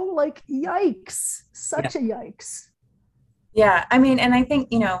 You know, like, yikes, such a yikes. Yeah. I mean, and I think,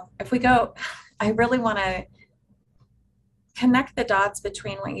 if we go, I really want to connect the dots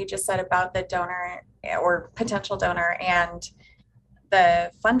between what you just said about the donor or potential donor and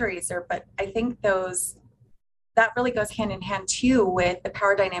the fundraiser. But I think that really goes hand in hand too with the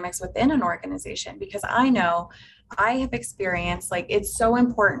power dynamics within an organization, because I know I have experienced, like, it's so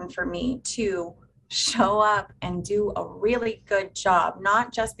important for me to show up and do a really good job,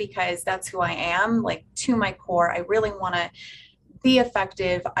 not just because that's who I am, like, to my core. I really want to be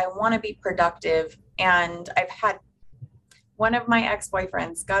effective. I want to be productive. And I've had one of my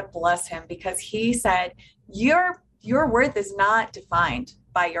ex-boyfriends, God bless him, because he said, your worth is not defined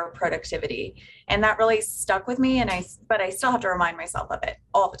by your productivity. And that really stuck with me. But I still have to remind myself of it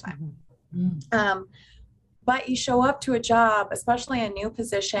all the time. Mm-hmm. But you show up to a job, especially a new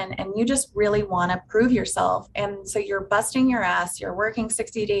position, and you just really want to prove yourself. And so you're busting your ass, you're working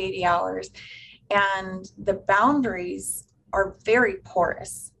 60 to 80 hours, and the boundaries are very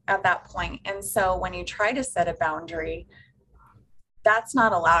porous at that point. And so when you try to set a boundary, that's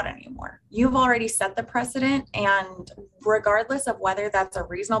not allowed anymore. You've already set the precedent, and regardless of whether that's a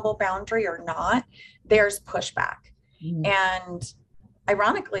reasonable boundary or not, there's pushback. Mm. And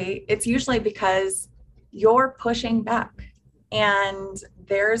ironically, it's usually because you're pushing back. And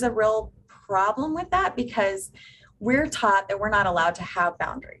there's a real problem with that, because we're taught that we're not allowed to have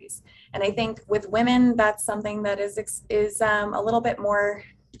boundaries. And I think with women, that's something that is a little bit more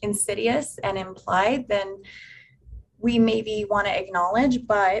insidious and implied than we maybe want to acknowledge.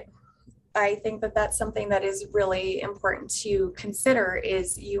 But I think that that's something that is really important to consider.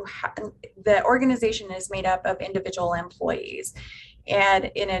 Is the organization is made up of individual employees, and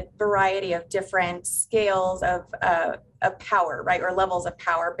in a variety of different scales of power, right, or levels of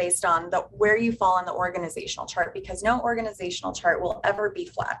power based on where you fall on the organizational chart, because no organizational chart will ever be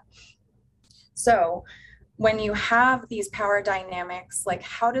flat. So when you have these power dynamics, like,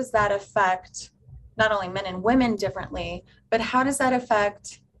 how does that affect not only men and women differently, but how does that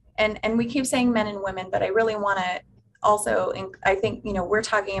affect, and we keep saying men and women, but I really want to also, I think, we're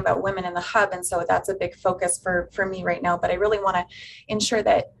talking about women in the hub, and so that's a big focus for me right now, but I really want to ensure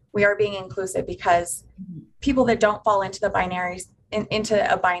that we are being inclusive, because people that don't fall into the binaries,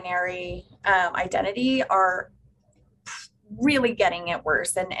 into a binary identity, are really getting it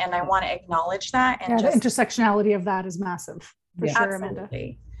worse, and I want to acknowledge that. And the intersectionality of that is massive, for sure,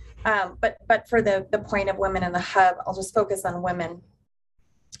 absolutely. Amanda. But for the point of women in the hub, I'll just focus on women.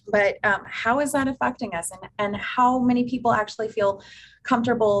 But how is that affecting us, and how many people actually feel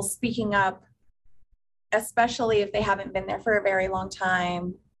comfortable speaking up, especially if they haven't been there for a very long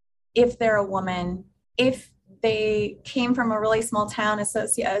time, if they're a woman, if they came from a really small town,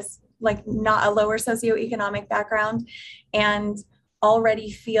 like not a lower socioeconomic background, and already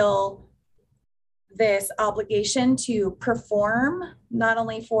feel this obligation to perform, not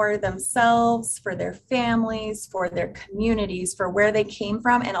only for themselves, for their families, for their communities, for where they came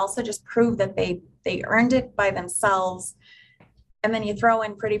from, and also just prove that they earned it by themselves. And then you throw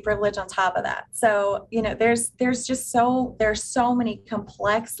in pretty privilege on top of that. So, there's so many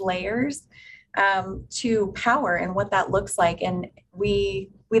complex layers to power and what that looks like. And we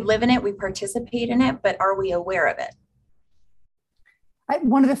live in it, we participate in it, but are we aware of it?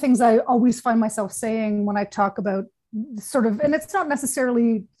 One of the things I always find myself saying when I talk about sort of, and it's not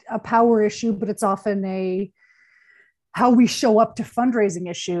necessarily a power issue, but it's often how we show up to fundraising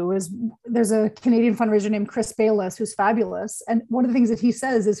issue, is there's a Canadian fundraiser named Chris Bayless, who's fabulous. And one of the things that he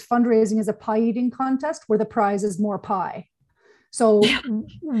says is fundraising is a pie eating contest where the prize is more pie. So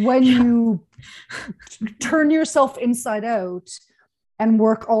when you turn yourself inside out and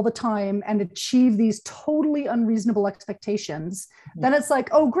work all the time and achieve these totally unreasonable expectations, then it's like,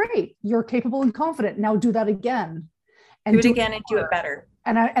 oh, great, you're capable and confident. Now do that again. And do it again and do it better.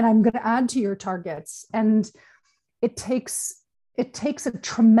 And I'm going to add to your targets. And it takes a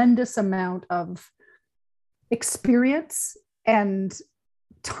tremendous amount of experience and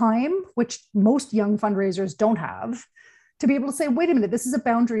time, which most young fundraisers don't have, to be able to say, wait a minute, this is a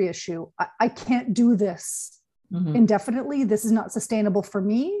boundary issue. I can't do this indefinitely. This is not sustainable for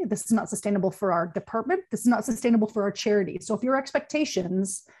me. This is not sustainable for our department. This is not sustainable for our charity. So if your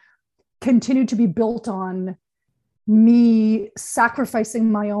expectations continue to be built on me sacrificing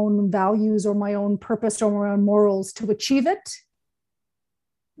my own values or my own purpose or my own morals to achieve it,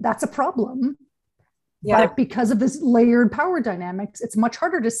 that's a problem. Yeah. But because of this layered power dynamics, it's much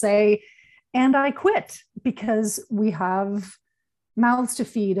harder to say, and I quit, because we have mouths to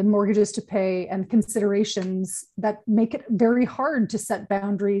feed and mortgages to pay and considerations that make it very hard to set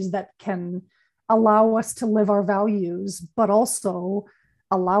boundaries that can allow us to live our values, but also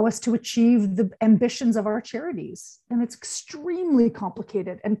allow us to achieve the ambitions of our charities. And it's extremely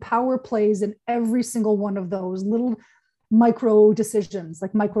complicated, and power plays in every single one of those little micro decisions,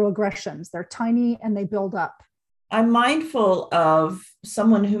 like microaggressions. They're tiny and they build up. I'm mindful of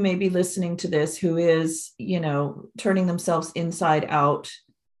someone who may be listening to this who is, turning themselves inside out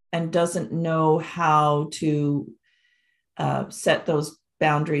and doesn't know how to set those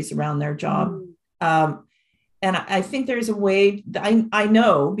boundaries around their job. And I think there's a way, I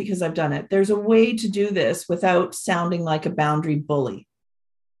know because I've done it, there's a way to do this without sounding like a boundary bully.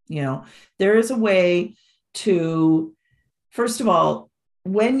 There is a way to, first of all,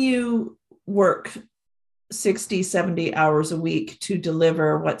 when you work 60, 70 hours a week to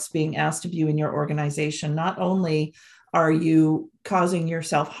deliver what's being asked of you in your organization, not only are you causing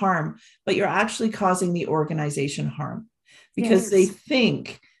yourself harm, but you're actually causing the organization harm because they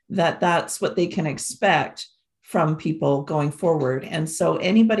think that that's what they can expect from people going forward. And so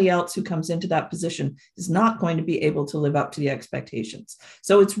anybody else who comes into that position is not going to be able to live up to the expectations.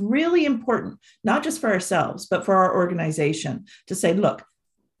 So it's really important, not just for ourselves, but for our organization to say, look,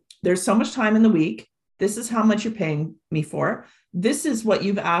 there's so much time in the week. This is how much you're paying me for. This is what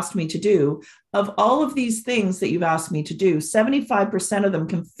you've asked me to do. Of all of these things that you've asked me to do, 75% of them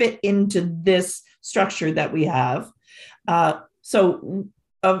can fit into this structure that we have. So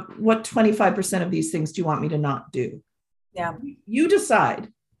what 25% of these things do you want me to not do? Yeah. You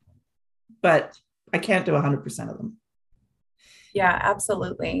decide, but I can't do 100% of them. Yeah,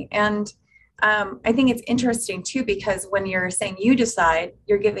 absolutely. And I think it's interesting too, because when you're saying you decide,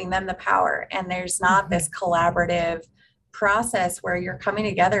 you're giving them the power, and there's not this collaborative process where you're coming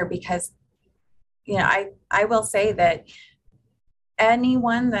together. Because, I will say that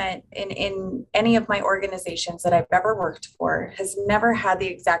anyone that in any of my organizations that I've ever worked for has never had the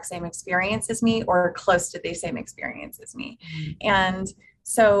exact same experience as me or close to the same experience as me. And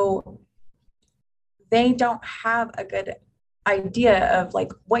so they don't have a good idea of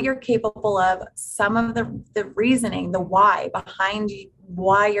like what you're capable of, some of the reasoning, the why behind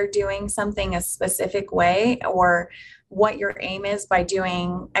why you're doing something a specific way, or what your aim is by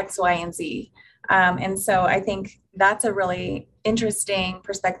doing X, Y, and Z. And so I think that's a really interesting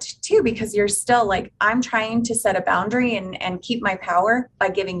perspective too, because you're still like, I'm trying to set a boundary and keep my power by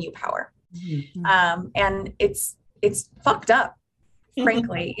giving you power. And it's fucked up,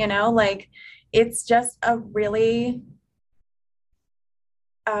 frankly, like it's just a really,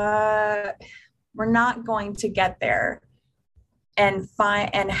 we're not going to get there and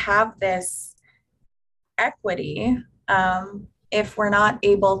have this equity if we're not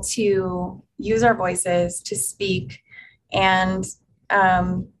able to use our voices to speak and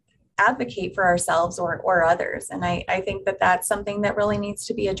advocate for ourselves or others. And I think that that's something that really needs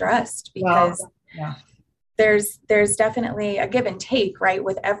to be addressed, because there's definitely a give and take, right,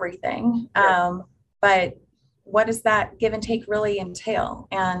 with everything. But what does that give and take really entail?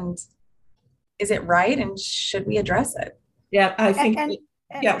 And is it right? And should we address it? Yeah, I think.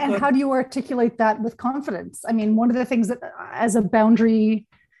 And how do you articulate that with confidence? I mean, one of the things that as a boundary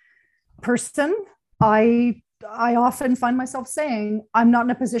person, I often find myself saying, I'm not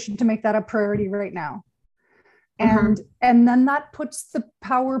in a position to make that a priority right now. And then that puts the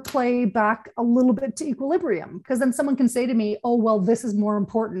power play back a little bit to equilibrium, because then someone can say to me, oh, well, this is more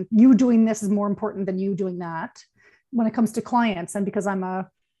important. You doing this is more important than you doing that when it comes to clients. And because I'm a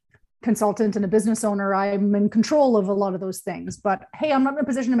consultant and a business owner, I'm in control of a lot of those things. But hey, I'm not in a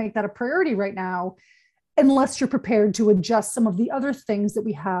position to make that a priority right now, unless you're prepared to adjust some of the other things that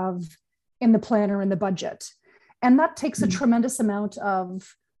we have in the plan or in the budget. And that takes a tremendous amount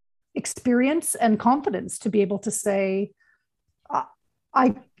of experience and confidence to be able to say,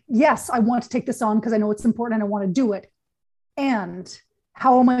 yes, I want to take this on because I know it's important and I want to do it. And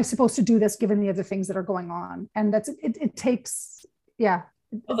how am I supposed to do this given the other things that are going on? And it takes,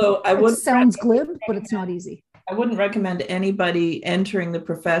 Although it sounds glib, but it's not easy. I wouldn't recommend anybody entering the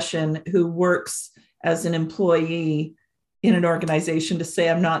profession who works as an employee in an organization to say,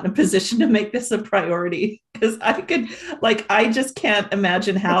 I'm not in a position to make this a priority, because I just can't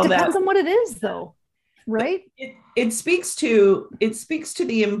imagine how that depends on what it is though, right? It speaks to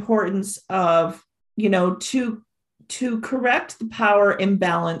the importance of, to correct the power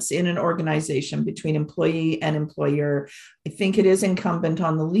imbalance in an organization between employee and employer. I think it is incumbent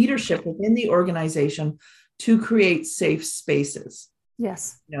on the leadership within the organization to create safe spaces.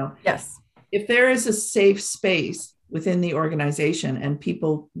 Yes. Yes. If there is a safe space within the organization and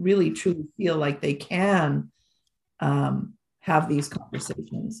people really truly feel like they can have these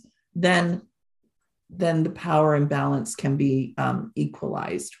conversations, then the power imbalance can be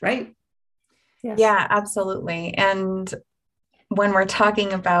equalized, right? Yes. Yeah, absolutely. And when we're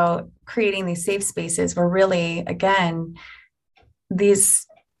talking about creating these safe spaces, we're really, again, these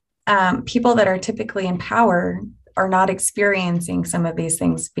people that are typically in power are not experiencing some of these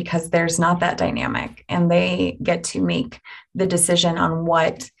things because there's not that dynamic, and they get to make the decision on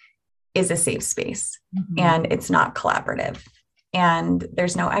what is a safe space. Mm-hmm. And it's not collaborative, and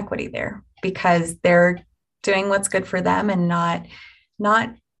there's no equity there because they're doing what's good for them and not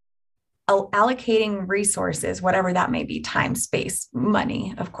allocating resources, whatever that may be, time, space,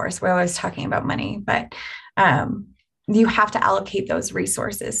 money. Of course, we're always talking about money, but you have to allocate those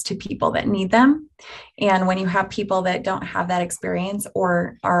resources to people that need them. And when you have people that don't have that experience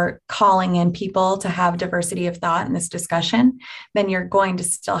or are calling in people to have diversity of thought in this discussion, then you're going to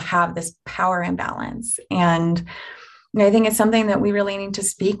still have this power imbalance. And I think it's something that we really need to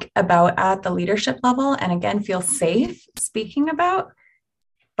speak about at the leadership level, and again, feel safe speaking about.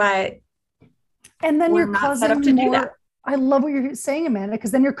 And then you're causing more. I love what you're saying, Amanda,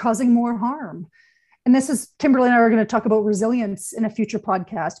 because then you're causing more harm. And this is, Kimberly and I are going to talk about resilience in a future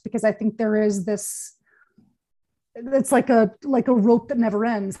podcast, because I think there is this, it's like a rope that never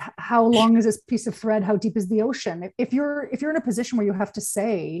ends. How long is this piece of thread? How deep is the ocean? If you're in a position where you have to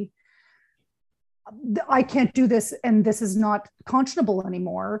say, I can't do this, and this is not conscionable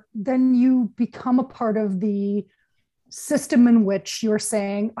anymore, then you become a part of the system in which you're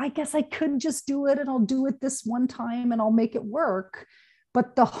saying, I guess I could just do it, and I'll do it this one time and I'll make it work.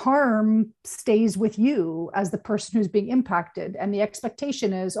 But the harm stays with you as the person who's being impacted. And the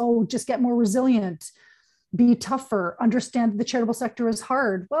expectation is, oh, just get more resilient, be tougher, understand that the charitable sector is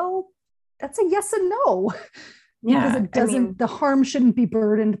hard. Well, that's a yes and no. Yeah. Because it doesn't, the harm shouldn't be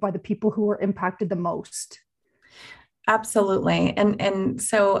burdened by the people who are impacted the most. Absolutely. And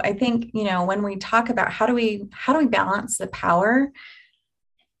so I think, when we talk about how do we balance the power,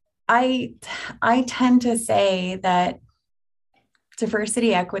 I tend to say that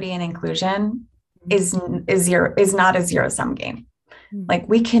diversity, equity, and inclusion is not a zero-sum game. Like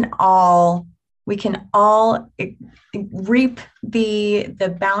we can all reap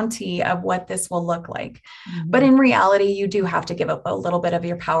the bounty of what this will look like. Mm-hmm. But in reality, you do have to give up a little bit of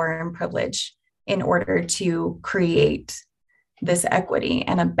your power and privilege in order to create this equity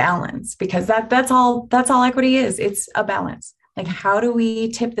and a balance, because that's all equity is. It's a balance. Like, how do we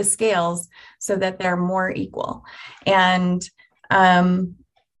tip the scales so that they're more equal? And I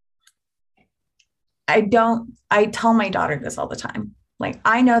tell my daughter this all the time. Like,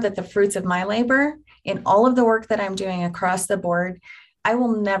 I know that the fruits of my labor in all of the work that I'm doing across the board, I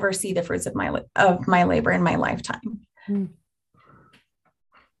will never see the fruits of my labor in my lifetime. Mm.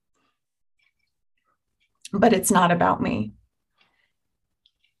 But it's not about me.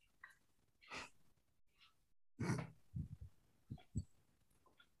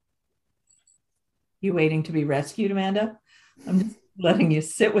 You waiting to be rescued, Amanda? I'm just letting you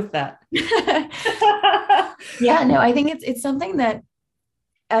sit with that. Yeah, no, I think it's something that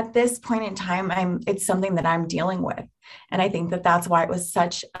at this point in time, it's something that I'm dealing with. And I think that that's why it was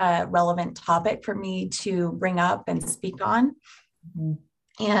such a relevant topic for me to bring up and speak on.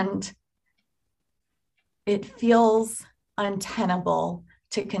 Mm-hmm. And it feels untenable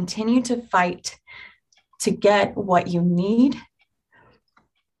to continue to fight to get what you need.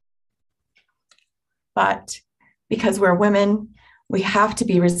 But because we're women, we have to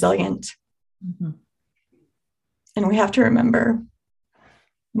be resilient. Mm-hmm. And we have to remember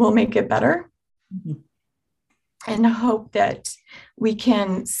we'll make it better. Mm-hmm. And hope that we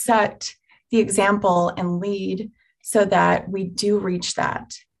can set the example and lead so that we do reach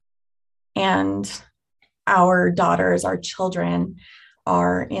that. And our daughters, our children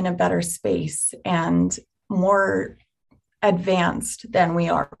are in a better space and more advanced than we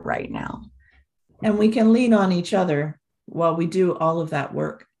are right now. And we can lean on each other while we do all of that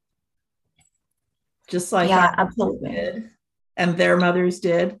work. Just like our absolutely did, and their mothers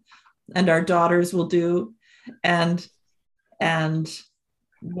did, and our daughters will do, and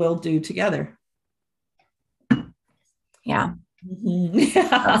we'll do together. Yeah. Mm-hmm. Yeah.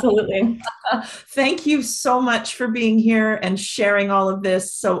 Absolutely. Thank you so much for being here and sharing all of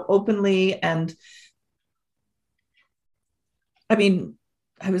this so openly. And I mean,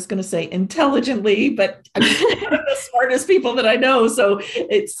 I was going to say intelligently, but I'm one of the smartest people that I know. So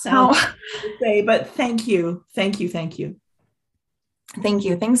it sounds to say, but thank you. Thank you. Thank you. Thank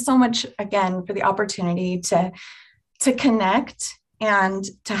you. Thanks so much again for the opportunity to connect and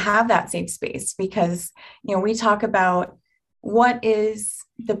to have that safe space, because, we talk about what is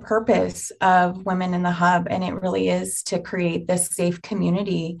the purpose of Women in the Hub? And it really is to create this safe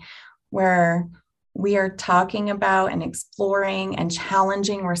community where we are talking about and exploring and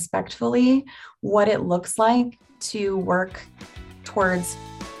challenging respectfully what it looks like to work towards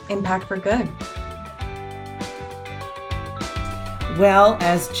impact for good. Well,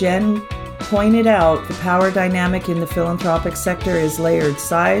 as Jen pointed out, the power dynamic in the philanthropic sector is layered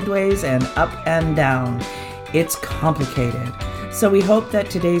sideways and up and down. It's complicated. So we hope that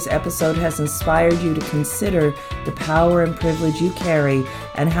today's episode has inspired you to consider the power and privilege you carry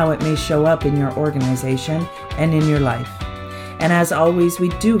and how it may show up in your organization and in your life. And as always, we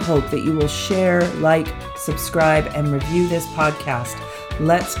do hope that you will share, like, subscribe, and review this podcast.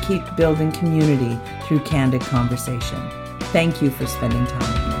 Let's keep building community through candid conversation. Thank you for spending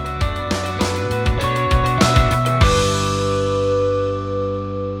time here.